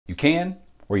You can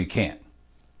or you can't.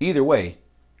 Either way,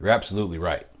 you're absolutely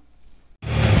right.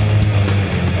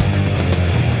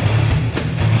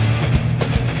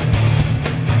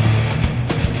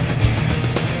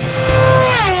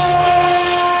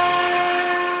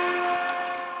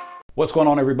 What's going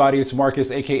on, everybody? It's Marcus,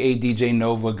 aka DJ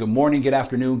Nova. Good morning, good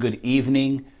afternoon, good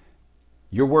evening.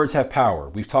 Your words have power.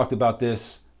 We've talked about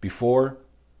this before.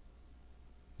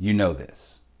 You know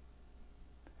this.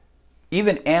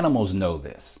 Even animals know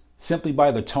this. Simply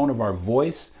by the tone of our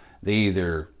voice, they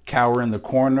either cower in the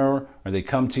corner or they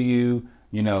come to you,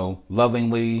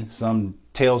 lovingly, some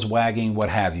tails wagging, what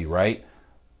have you, right?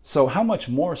 So how much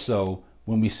more so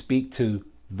when we speak to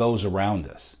those around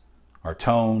us? Our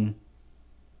tone,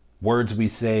 words we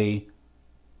say,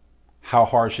 how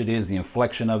harsh it is, the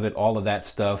inflection of it, all of that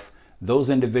stuff. Those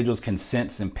individuals can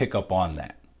sense and pick up on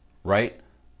that, right?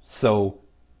 So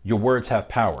your words have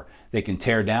power. They can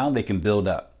tear down, they can build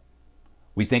up.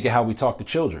 We think of how we talk to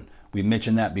children. We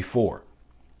mentioned that before.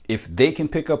 If they can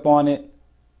pick up on it,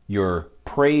 your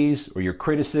praise or your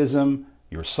criticism,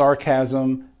 your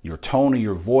sarcasm, your tone of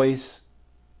your voice,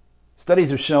 studies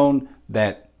have shown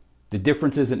that the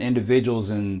differences in individuals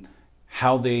and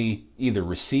how they either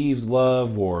received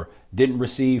love or didn't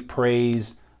receive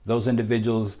praise, those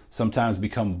individuals sometimes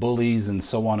become bullies and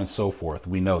so on and so forth.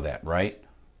 We know that, right?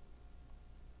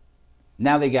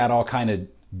 Now they got all kind of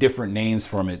different names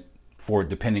for it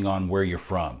depending on where you're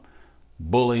from.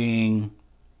 Bullying,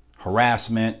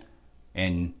 harassment,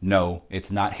 and no,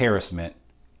 it's not harassment,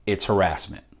 it's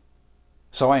harassment.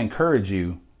 So I encourage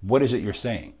you, what is it you're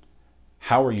saying?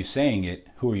 How are you saying it?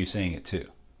 Who are you saying it to?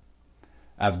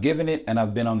 I've given it and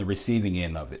I've been on the receiving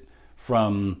end of it.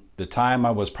 From the time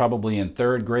I was probably in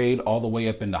 3rd grade all the way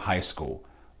up into high school.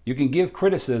 You can give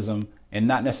criticism and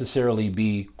not necessarily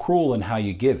be cruel in how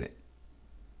you give it.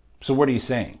 So what are you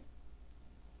saying?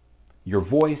 Your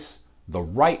voice, the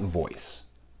right voice,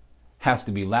 has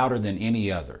to be louder than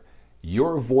any other.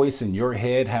 Your voice in your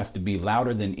head has to be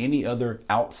louder than any other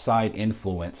outside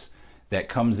influence that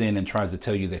comes in and tries to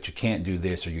tell you that you can't do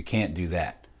this or you can't do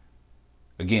that.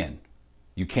 Again,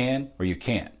 you can or you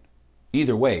can't.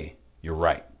 Either way, you're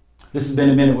right. This has been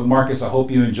A Minute with Marcus. I hope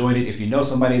you enjoyed it. If you know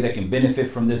somebody that can benefit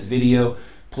from this video,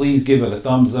 please give it a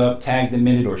thumbs up, tag them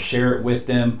in it, or share it with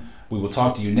them. We will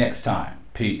talk to you next time.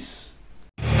 Peace.